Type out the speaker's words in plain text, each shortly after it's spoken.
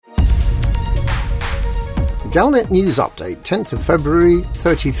Galnet News Update, 10th of February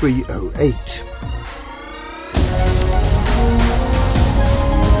 3308.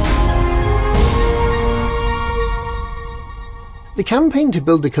 The campaign to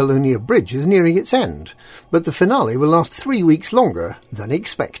build the Colonia Bridge is nearing its end, but the finale will last 3 weeks longer than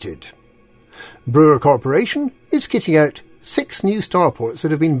expected. Brewer Corporation is kitting out 6 new starports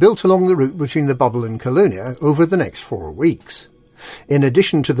that have been built along the route between the Bubble and Colonia over the next 4 weeks. In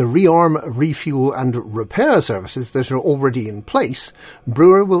addition to the rearm, refuel and repair services that are already in place,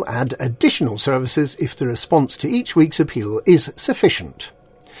 Brewer will add additional services if the response to each week's appeal is sufficient.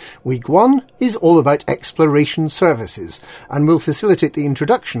 Week 1 is all about exploration services and will facilitate the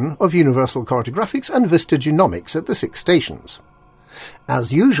introduction of Universal Cartographics and Vista Genomics at the 6 stations.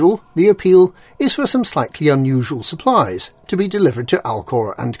 As usual, the appeal is for some slightly unusual supplies to be delivered to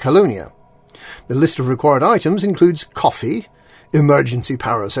Alcor and Colonia. The list of required items includes coffee, emergency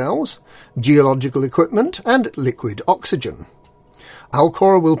power cells, geological equipment and liquid oxygen.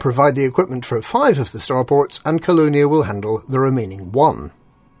 Alcor will provide the equipment for 5 of the starports and Colonia will handle the remaining 1.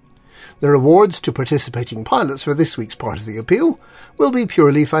 The rewards to participating pilots for this week's part of the appeal will be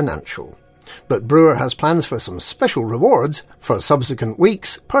purely financial, but Brewer has plans for some special rewards for subsequent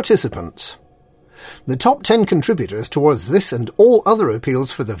weeks' participants. The top 10 contributors towards this and all other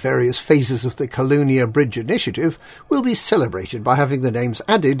appeals for the various phases of the Colonia Bridge initiative will be celebrated by having their names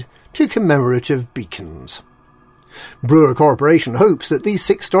added to commemorative beacons. Brewer Corporation hopes that these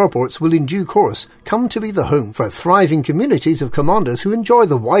 6 starports will in due course come to be the home for thriving communities of commanders who enjoy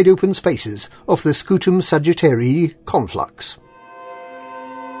the wide open spaces of the Scutum Sagittarii conflux.